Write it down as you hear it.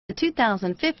The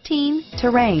 2015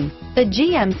 Terrain. The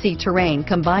GMC Terrain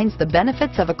combines the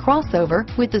benefits of a crossover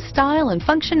with the style and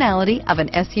functionality of an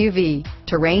SUV.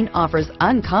 Terrain offers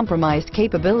uncompromised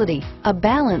capability, a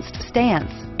balanced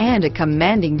stance, and a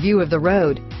commanding view of the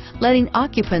road, letting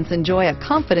occupants enjoy a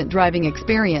confident driving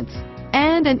experience.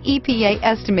 And an EPA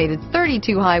estimated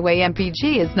 32 highway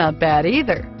MPG is not bad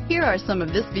either. Here are some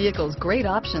of this vehicle's great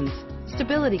options: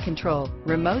 stability control,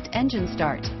 remote engine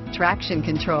start, traction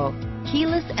control,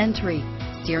 keyless entry,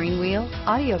 steering wheel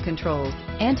audio controls,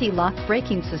 anti-lock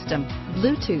braking system,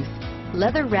 Bluetooth,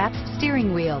 leather-wrapped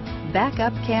steering wheel,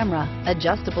 backup camera,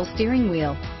 adjustable steering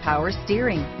wheel, power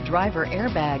steering, driver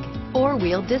airbag,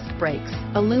 four-wheel disc brakes,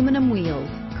 aluminum wheels,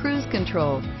 cruise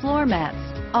control, floor mats,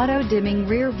 auto-dimming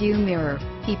rear view mirror,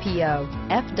 PPO,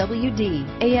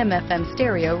 FWD, AM/FM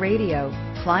stereo radio,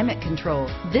 climate control.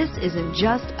 This isn't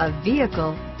just a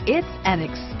vehicle, it's an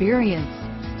experience.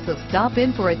 So stop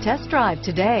in for a test drive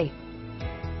today.